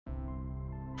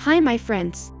Hi my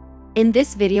friends. In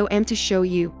this video I'm to show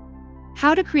you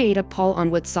how to create a poll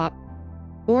on WhatsApp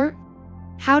or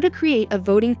how to create a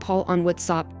voting poll on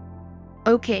WhatsApp.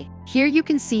 Okay, here you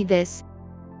can see this.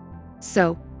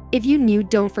 So, if you're new,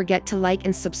 don't forget to like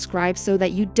and subscribe so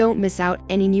that you don't miss out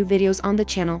any new videos on the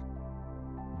channel.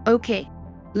 Okay,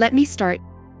 let me start.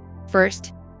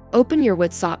 First, open your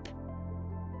WhatsApp.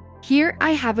 Here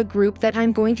I have a group that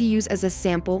I'm going to use as a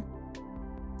sample.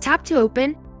 Tap to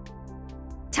open.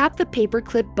 Tap the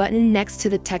paperclip button next to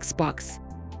the text box.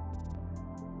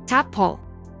 Tap poll.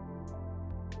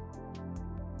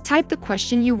 Type the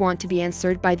question you want to be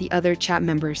answered by the other chat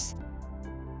members.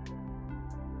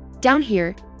 Down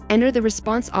here, enter the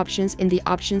response options in the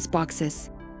options boxes.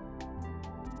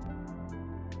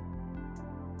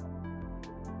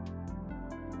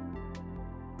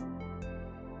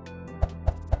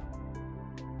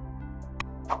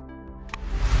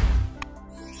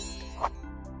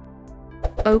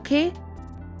 Okay?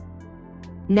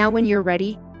 Now when you're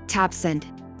ready, tap send.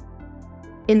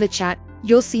 In the chat,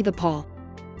 you'll see the poll.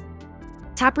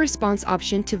 Tap response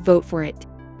option to vote for it.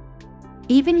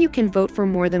 Even you can vote for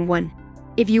more than one,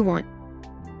 if you want.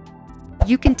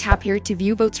 You can tap here to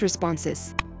view votes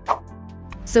responses.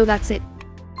 So that's it.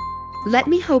 Let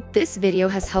me hope this video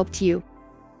has helped you.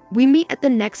 We meet at the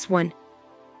next one.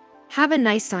 Have a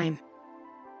nice time.